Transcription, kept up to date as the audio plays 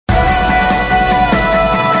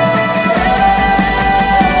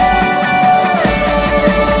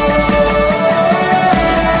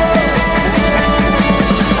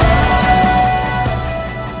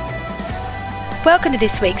Welcome to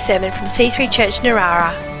this week's sermon from C3 Church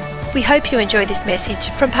Narara. We hope you enjoy this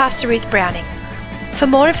message from Pastor Ruth Browning. For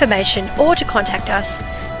more information or to contact us,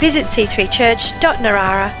 visit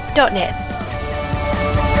c3church.narara.net.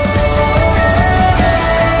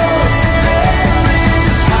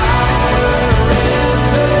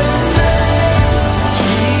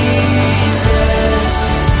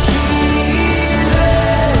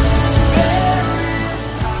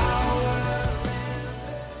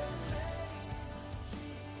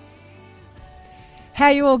 How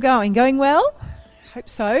are you all going? Going well? Hope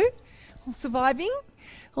so. All surviving?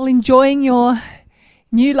 All enjoying your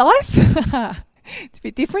new life? It's a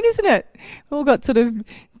bit different, isn't it? We've all got sort of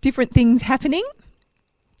different things happening.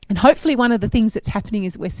 And hopefully one of the things that's happening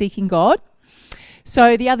is we're seeking God.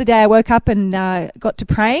 So the other day I woke up and got to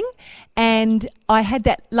praying, and I had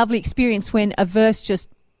that lovely experience when a verse just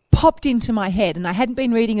popped into my head, and I hadn't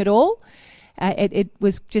been reading it all. It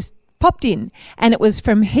was just popped in, and it was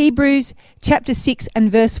from Hebrews chapter 6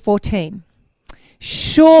 and verse 14.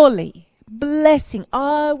 Surely blessing,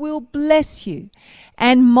 I will bless you,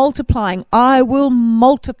 and multiplying, I will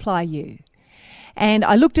multiply you. And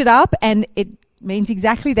I looked it up, and it means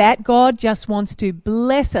exactly that. God just wants to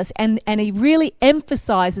bless us, and he really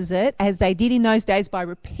emphasizes it, as they did in those days, by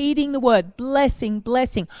repeating the word blessing,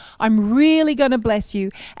 blessing. I'm really going to bless you,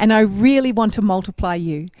 and I really want to multiply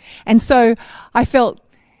you. And so I felt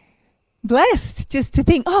blessed just to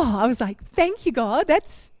think, I was like, thank you, God.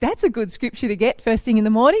 That's a good scripture to get first thing in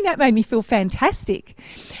the morning. That made me feel fantastic.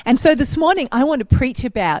 And so this morning I want to preach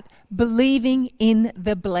about believing in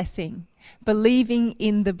the blessing. Believing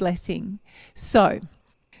in the blessing. So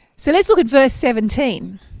let's look at verse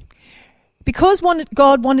 17. Because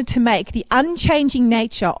God wanted to make the unchanging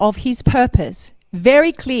nature of his purpose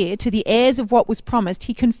very clear to the heirs of what was promised,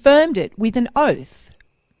 he confirmed it with an oath.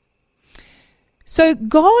 So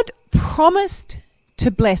God promised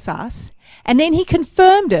to bless us, and then he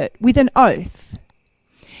confirmed it with an oath.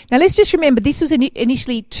 Now let's just remember, this was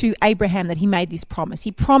initially to Abraham that he made this promise.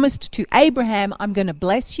 He promised to Abraham, I'm going to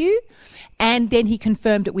bless you, and then he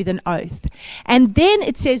confirmed it with an oath. And then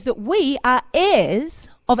it says that we are heirs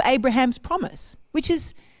of Abraham's promise, which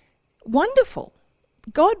is wonderful.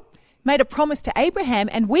 God made a promise to Abraham,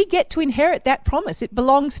 and we get to inherit that promise. It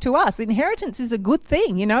belongs to us. Inheritance is a good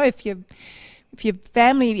thing, if your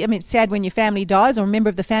family, it's sad when your family dies or a member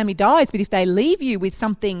of the family dies, but if they leave you with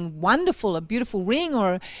something wonderful, a beautiful ring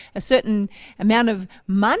or a certain amount of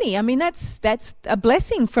money, that's a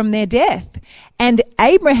blessing from their death. And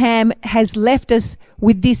Abraham has left us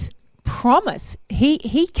with this promise.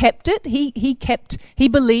 He kept it. He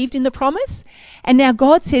believed in the promise. And now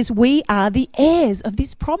God says we are the heirs of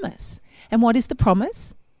this promise. And what is the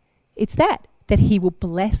promise? It's that he will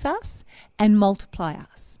bless us and multiply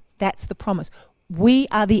us. That's the promise. We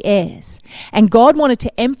are the heirs. And God wanted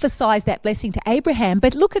to emphasize that blessing to Abraham.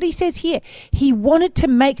 But look what he says here. He wanted to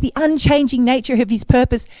make the unchanging nature of his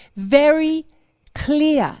purpose very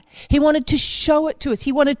clear. He wanted to show it to us.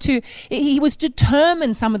 He was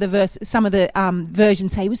determined, some of the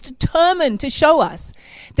versions say, he was determined to show us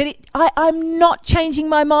that I'm not changing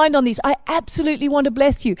my mind on this. I absolutely want to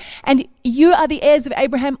bless you. And you are the heirs of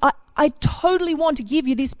Abraham. I totally want to give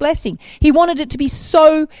you this blessing. He wanted it to be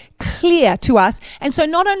so clear to us. And so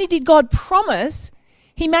not only did God promise,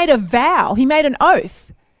 he made a vow, he made an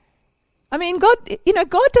oath. God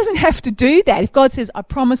doesn't have to do that. If God says, I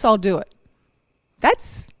promise I'll do it,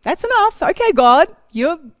 that's enough. Okay, God,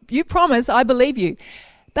 you promise, I believe you.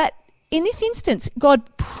 But in this instance,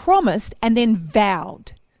 God promised and then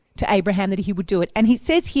vowed to Abraham that he would do it. And he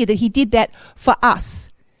says here that he did that for us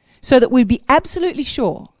so that we'd be absolutely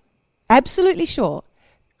sure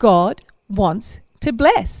God wants to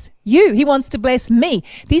bless you. He wants to bless me.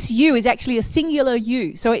 This you is actually a singular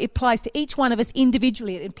you. So it applies to each one of us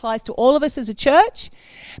individually. It applies to all of us as a church,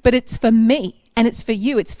 but it's for me and it's for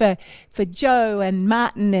you. It's for Joe and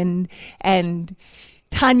Martin and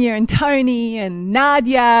Tanya and Tony and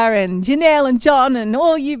Nadia and Janelle and John and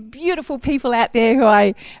all you beautiful people out there who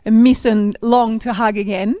I miss and long to hug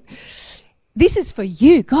again. This is for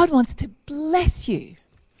you. God wants to bless you.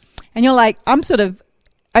 And you're like, I'm sort of,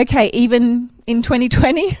 okay, even in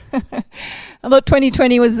 2020? I thought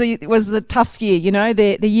 2020 was the tough year,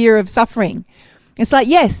 the year of suffering. It's like,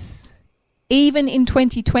 yes, even in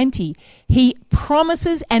 2020, he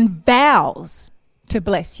promises and vows to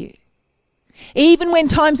bless you. Even when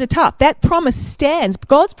times are tough, that promise stands.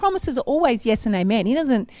 God's promises are always yes and amen. He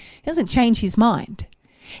doesn't change his mind.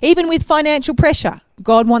 Even with financial pressure,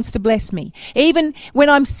 God wants to bless me. Even when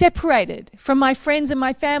I'm separated from my friends and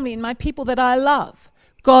my family and my people that I love,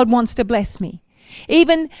 God wants to bless me.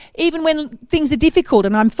 Even when things are difficult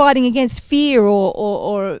and I'm fighting against fear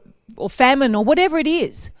or famine or whatever it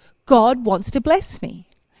is, God wants to bless me.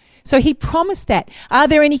 So he promised that. Are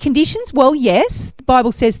there any conditions? Well, yes. The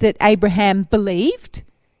Bible says that Abraham believed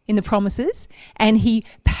in the promises and he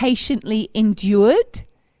patiently endured.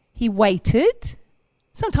 He waited.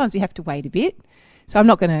 Sometimes we have to wait a bit. So I'm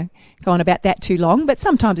not going to go on about that too long, but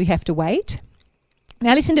sometimes we have to wait.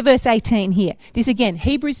 Now listen to verse 18 here. This again,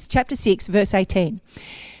 Hebrews chapter 6, verse 18.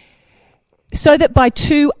 So that by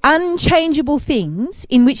two unchangeable things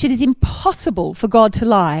in which it is impossible for God to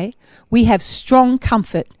lie, we have strong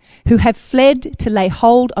comfort, who have fled to lay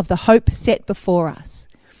hold of the hope set before us.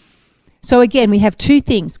 So again, we have two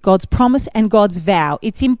things, God's promise and God's vow.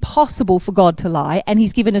 It's impossible for God to lie, and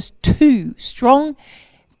he's given us two strong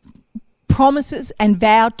promises and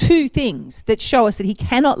vow, two things that show us that he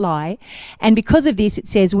cannot lie. And because of this, it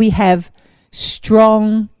says we have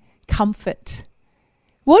strong comfort.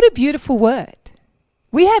 What a beautiful word.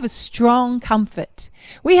 We have a strong comfort.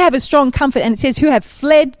 We have a strong comfort, and it says who have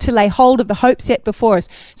fled to lay hold of the hope set before us.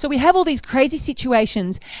 So we have all these crazy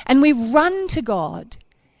situations and we run to God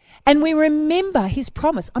and we remember his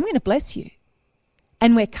promise. I'm going to bless you.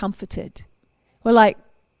 And we're comforted. We're like,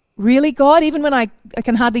 really, God? Even when I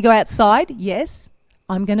can hardly go outside? Yes,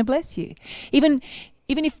 I'm going to bless you. Even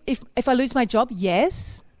if I lose my job?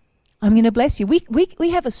 Yes, I'm going to bless you. We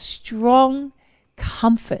have a strong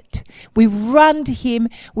comfort. We run to him,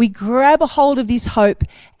 we grab a hold of this hope,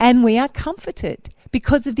 and we are comforted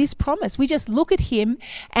because of this promise. We just look at him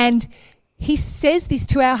and he says this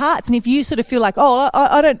to our hearts. And if you sort of feel like, oh,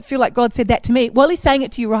 I don't feel like God said that to me, well, he's saying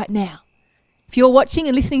it to you right now. If you're watching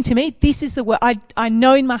and listening to me, this is the word. I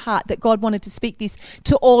know in my heart that God wanted to speak this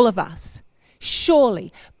to all of us.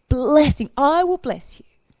 Surely, blessing, I will bless you.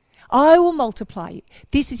 I will multiply you.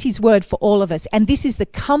 This is his word for all of us. And this is the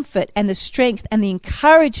comfort and the strength and the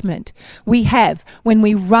encouragement we have when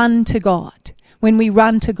we run to God. When we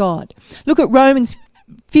run to God. Look at Romans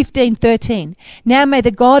 15:13. Now may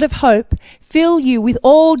the God of hope fill you with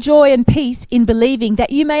all joy and peace in believing,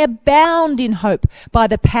 that you may abound in hope by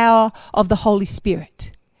the power of the Holy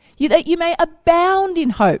Spirit. That you may abound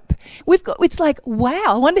in hope. It's like, wow,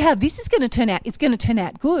 I wonder how this is going to turn out. It's going to turn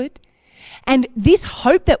out good. And this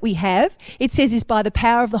hope that we have, it says, is by the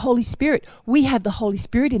power of the Holy Spirit. We have the Holy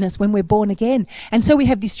Spirit in us when we're born again. And so we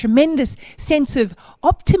have this tremendous sense of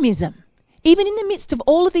optimism. Even in the midst of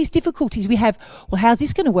all of these difficulties, we have, well, how's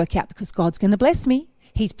this going to work out? Because God's going to bless me.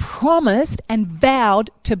 He's promised and vowed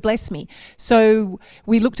to bless me. So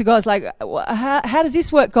we look to God, it's like, how does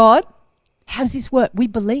this work, God? How does this work? We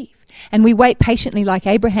believe. And we wait patiently like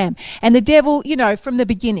Abraham. And the devil, from the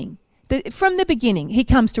beginning, he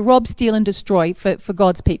comes to rob, steal, and destroy for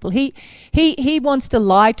God's people. He wants to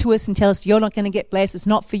lie to us and tell us, you're not going to get blessed. It's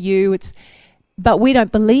not for you. But we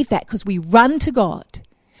don't believe that because we run to God.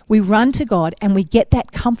 We run to God and we get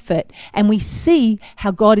that comfort and we see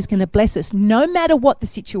how God is going to bless us no matter what the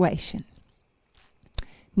situation.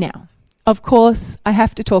 Now, of course, I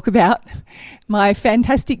have to talk about my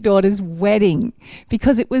fantastic daughter's wedding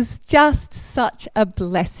because it was just such a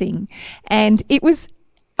blessing. And it was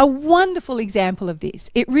a wonderful example of this.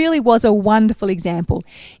 It really was a wonderful example.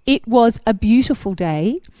 It was a beautiful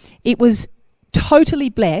day. It was totally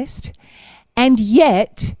blessed. And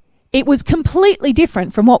yet it was completely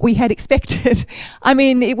different from what we had expected. I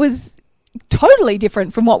mean, it was totally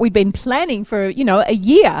different from what we'd been planning for, a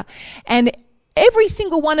year. And every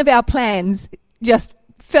single one of our plans just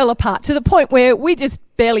fell apart to the point where we just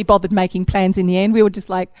barely bothered making plans in the end. We were just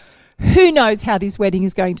like, who knows how this wedding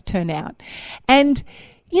is going to turn out? And,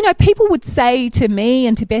 people would say to me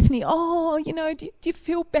and to Bethany, oh, do you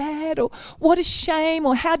feel bad? Or what a shame?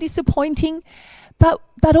 Or how disappointing? But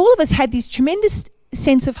all of us had this tremendous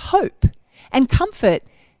sense of hope and comfort.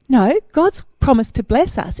 No, God's promised to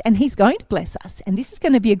bless us and he's going to bless us and this is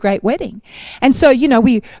going to be a great wedding. And so,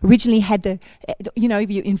 we originally had you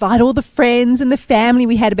invite all the friends and the family.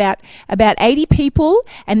 We had about 80 people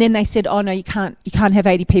and then they said, oh no, you can't have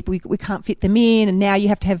 80 people. We can't fit them in. And now you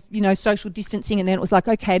have to have, social distancing. And then it was like,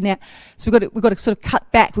 okay, now, so we've got to sort of cut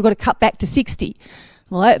back. We've got to cut back to 60.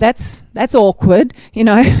 Well, that's awkward,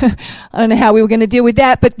 I don't know how we were going to deal with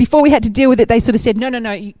that. But before we had to deal with it, they sort of said, no,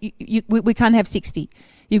 we can't have 60.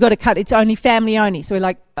 You've got to cut. It's only family only. So we're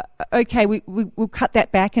like, okay, we'll cut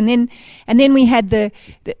that back. And then we had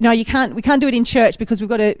no, we can't do it in church because we've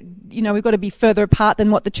got to be further apart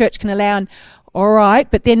than what the church can allow. And all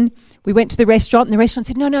right, but then we went to the restaurant and the restaurant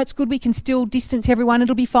said, no, it's good. We can still distance everyone.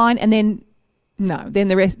 It'll be fine. And then no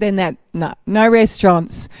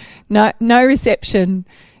restaurants, no reception.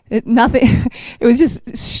 Nothing. It was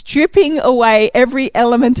just stripping away every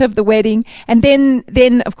element of the wedding. And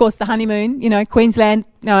then of course the honeymoon, Queensland.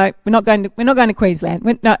 No, we're not going to Queensland.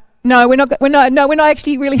 We're not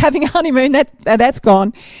actually really having a honeymoon. That's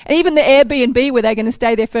gone. And even the Airbnb where they're going to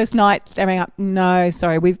stay their first night, they rang up. No,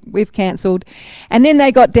 sorry, we've cancelled. And then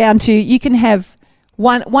they got down to, you can have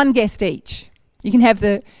one guest each. You can have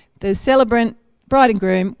the celebrant, bride and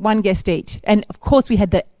groom, one guest each. And of course we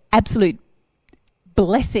had the absolute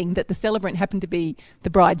blessing that the celebrant happened to be the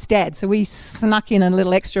bride's dad, so we snuck in a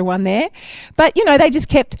little extra one there. But they just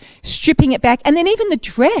kept stripping it back, and then even the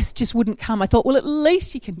dress just wouldn't come. I thought, well, at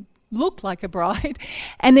least you can look like a bride.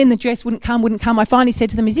 And then the dress wouldn't come. I finally said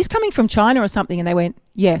to them, is this coming from China or something? And they went,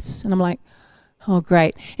 yes. And I'm like, oh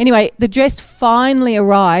great. Anyway, the dress finally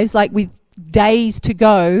arrives, like with days to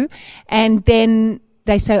go, and then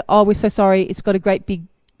they say, oh, we're so sorry, it's got a great big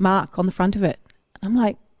mark on the front of it. I'm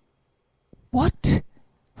like, what?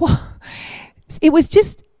 It was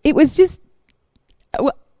just,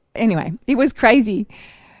 anyway, it was crazy.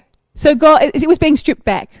 So it was being stripped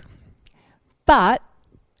back. But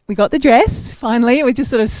we got the dress, finally. It was just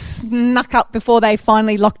sort of snuck up before they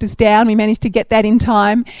finally locked us down. We managed to get that in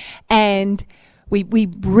time. And we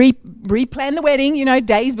replanned the wedding,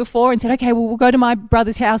 days before, and said, okay, well, we'll go to my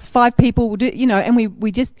brother's house, 5 people, we'll do, and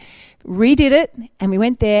we just redid it, and we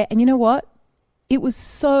went there, and you know what? It was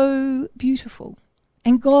so beautiful,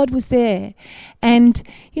 and God was there. And,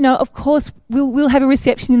 of course, we'll have a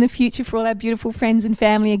reception in the future for all our beautiful friends and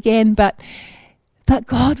family again, but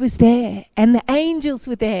God was there, and the angels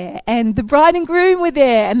were there, and the bride and groom were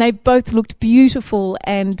there, and they both looked beautiful,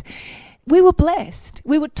 and we were blessed.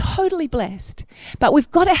 We were totally blessed. But we've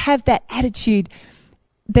got to have that attitude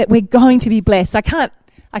that we're going to be blessed. I can't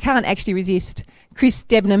actually resist. Chris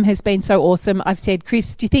Debenham has been so awesome. I've said,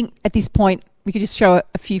 Chris, do you think at this point we could just show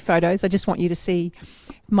a few photos? I just want you to see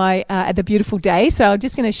the beautiful day. So I'm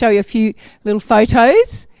just going to show you a few little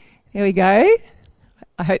photos. There we go.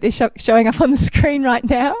 I hope they're showing up on the screen right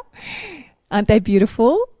now. Aren't they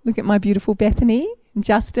beautiful? Look at my beautiful Bethany and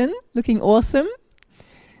Justin looking awesome.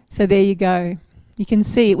 So there you go. You can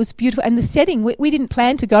see it was beautiful. And the setting, we didn't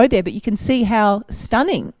plan to go there, but you can see how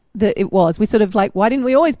stunning that it was. We sort of like, why didn't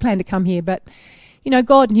we always plan to come here? But,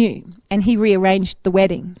 God knew, and he rearranged the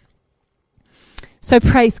wedding. So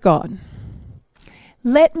praise God.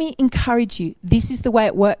 Let me encourage you. This is the way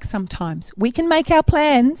it works sometimes. We can make our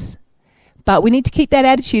plans, but we need to keep that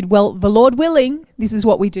attitude. Well, the Lord willing, this is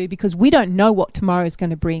what we do, because we don't know what tomorrow is going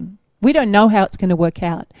to bring. We don't know how it's going to work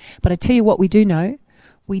out. But I tell you what we do know.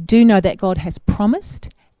 We do know that God has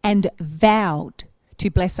promised and vowed to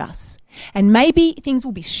bless us. And maybe things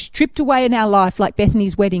will be stripped away in our life, like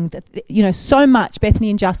Bethany's wedding, so much, Bethany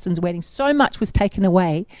and Justin's wedding, so much was taken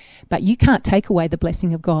away, but you can't take away the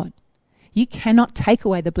blessing of God. You cannot take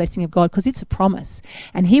away the blessing of God, because it's a promise,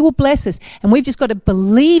 and he will bless us. And we've just got to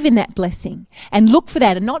believe in that blessing and look for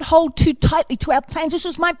that, and not hold too tightly to our plans. This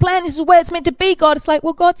is my plan. This is where it's meant to be, God. It's like,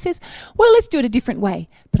 well, God says, well, let's do it a different way,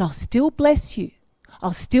 but I'll still bless you.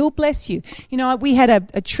 I'll still bless you. We had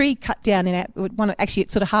a tree cut down in actually it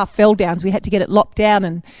sort of half fell down, so we had to get it lopped down,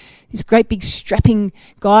 and this great big strapping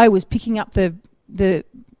guy was picking up the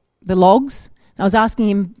logs. I was asking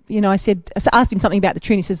him, I asked him something about the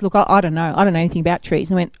tree, and he says, look, I don't know anything about trees.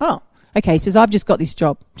 And I went, oh, okay. He says, I've just got this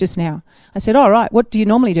job just now. I said, all right, what do you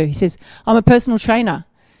normally do? He says, I'm a personal trainer.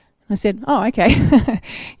 I said, oh, okay.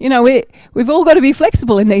 We've all got to be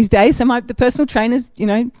flexible in these days. So the personal trainer's,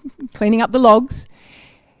 cleaning up the logs.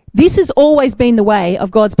 This has always been the way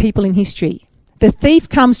of God's people in history. The thief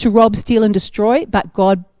comes to rob, steal and destroy, but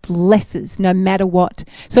God blesses no matter what.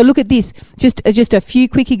 So look at this, just a few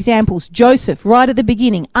quick examples. Joseph, right at the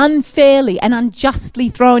beginning, unfairly and unjustly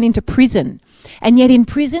thrown into prison. And yet in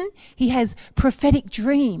prison, he has prophetic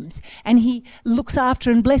dreams, and he looks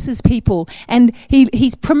after and blesses people. And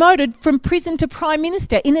he's promoted from prison to prime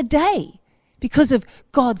minister in a day, because of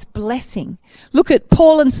God's blessing. Look at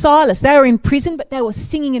Paul and Silas. They were in prison, but they were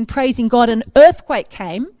singing and praising God. An earthquake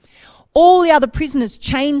came. All the other prisoners'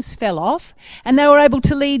 chains fell off, and they were able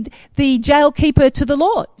to lead the jailkeeper to the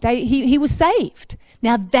Lord. He was saved.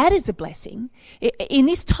 Now that is a blessing. In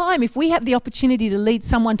this time, if we have the opportunity to lead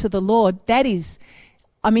someone to the Lord, that is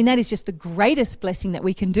just the greatest blessing that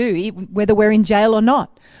we can do, whether we're in jail or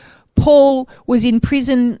not. Paul was in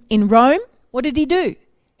prison in Rome. What did he do?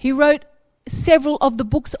 He wrote several of the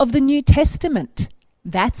books of the New Testament.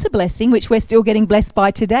 That's a blessing which we're still getting blessed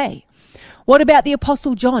by today. What about the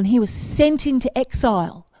Apostle John? He was sent into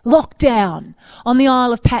exile, locked down on the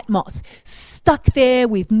Isle of Patmos, stuck there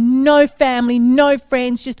with no family, no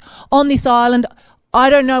friends, just on this island. I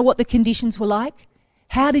don't know what the conditions were like.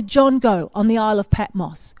 How did John go on the Isle of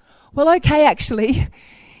Patmos? Well, okay, actually,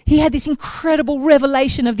 he had this incredible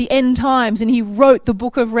revelation of the end times, and he wrote the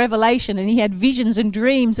book of Revelation, and he had visions and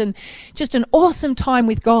dreams and just an awesome time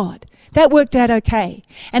with God. That worked out okay.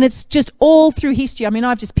 And it's just all through history. I mean,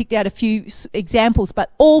 I've just picked out a few examples,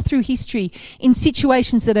 but all through history in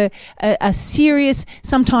situations that are serious,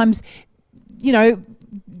 sometimes,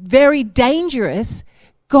 very dangerous.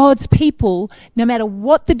 God's people, no matter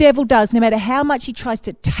what the devil does, no matter how much he tries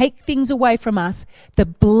to take things away from us, the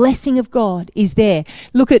blessing of God is there.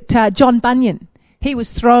 Look at John Bunyan. He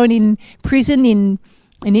was thrown in prison in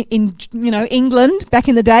England back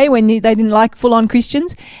in the day when they didn't like full-on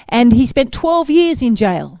Christians, and he spent 12 years in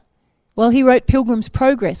jail. Well, he wrote Pilgrim's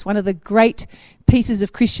Progress, one of the great pieces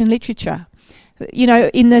of Christian literature.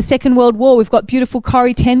 In the Second World War, we've got beautiful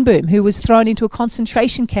Corrie ten Boom, who was thrown into a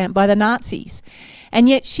concentration camp by the Nazis. And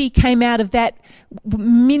yet she came out of that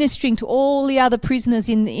ministering to all the other prisoners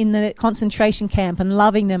in the concentration camp and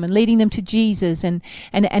loving them and leading them to Jesus and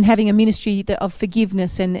having a ministry of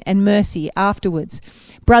forgiveness and mercy afterwards.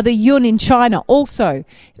 Brother Yun in China also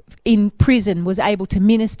in prison was able to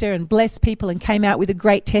minister and bless people and came out with a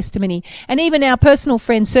great testimony. And even our personal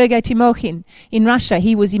friend Sergei Timokhin in Russia,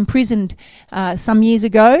 he was imprisoned some years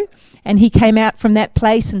ago, and he came out from that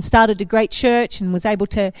place and started a great church and was able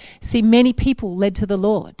to see many people led to the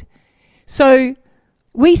Lord. So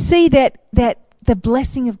we see that the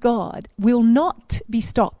blessing of God will not be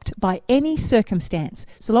stopped by any circumstance.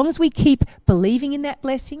 So long as we keep believing in that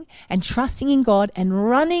blessing and trusting in God and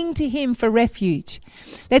running to him for refuge.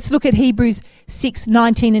 Let's look at Hebrews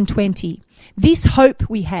 6:19 and 20. This hope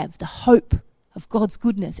we have, the hope of God's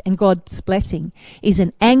goodness and God's blessing, is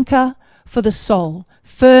an anchor for the soul,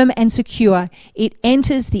 firm and secure. It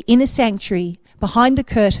enters the inner sanctuary behind the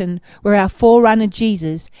curtain where our forerunner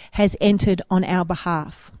Jesus has entered on our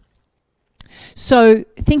behalf. So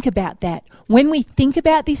think about that. When we think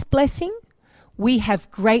about this blessing, we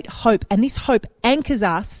have great hope, and this hope anchors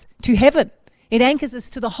us to heaven. It anchors us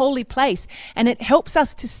to the holy place, and it helps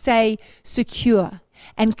us to stay secure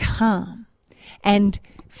and calm and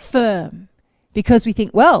firm, because we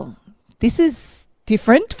think, well, this is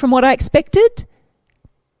different from what I expected,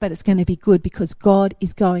 but it's going to be good because God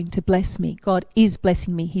is going to bless me. God is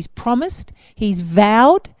blessing me. He's promised, he's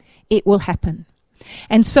vowed, it will happen.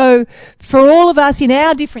 And so for all of us in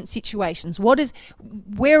our different situations,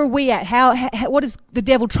 where are we at? What has the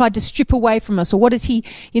devil tried to strip away from us? Or what is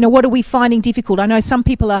what are we finding difficult? I know some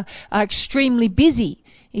people are extremely busy.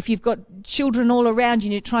 If you've got children all around you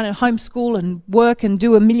and you're trying to homeschool and work and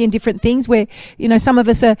do a million different things, where, some of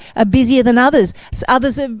us are busier than others.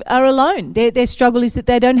 Others are alone. Their struggle is that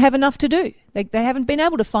they don't have enough to do. They haven't been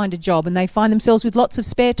able to find a job, and they find themselves with lots of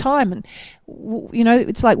spare time. And,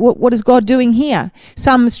 it's like, what is God doing here?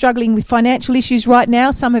 Some are struggling with financial issues right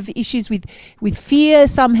now. Some have issues with fear.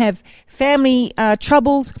 Some have family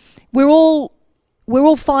troubles. We're all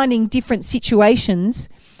finding different situations.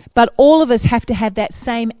 But all of us have to have that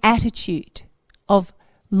same attitude of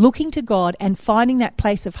looking to God and finding that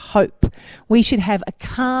place of hope. We should have a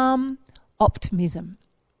calm optimism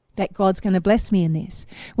that God's going to bless me in this.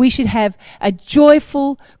 We should have a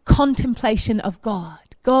joyful contemplation of God.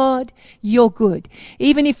 God, you're good.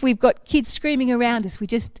 Even if we've got kids screaming around us, we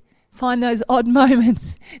just find those odd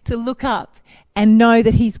moments to look up and know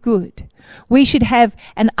that he's good. We should have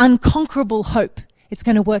an unconquerable hope. It's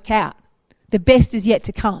going to work out. The best is yet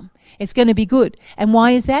to come. It's going to be good. And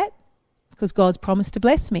why is that? Because God's promised to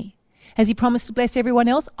bless me. Has he promised to bless everyone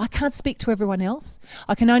else? I can't speak to everyone else.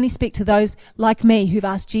 I can only speak to those like me who've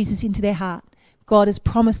asked Jesus into their heart. God has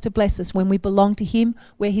promised to bless us when we belong to him.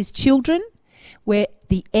 We're his children. We're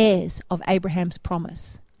the heirs of Abraham's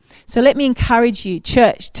promise. So let me encourage you,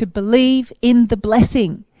 church, to believe in the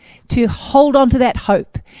blessing, to hold on to that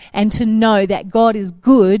hope, and to know that God is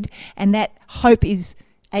good, and that hope is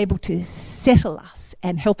able to settle us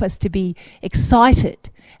and help us to be excited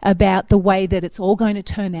about the way that it's all going to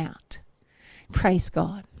turn out. Praise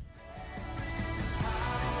God.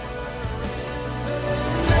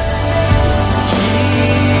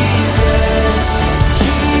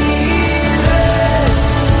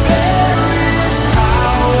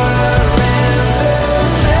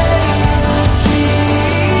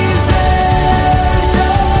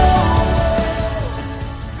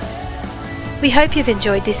 We hope you've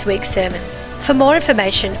enjoyed this week's sermon. For more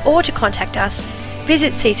information or to contact us,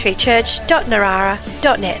 visit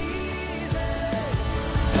c3church.narara.net.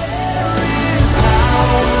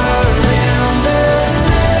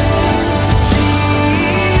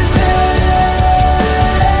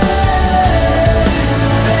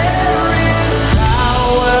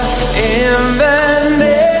 In the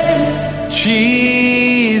name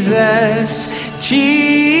Jesus,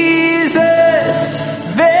 Jesus.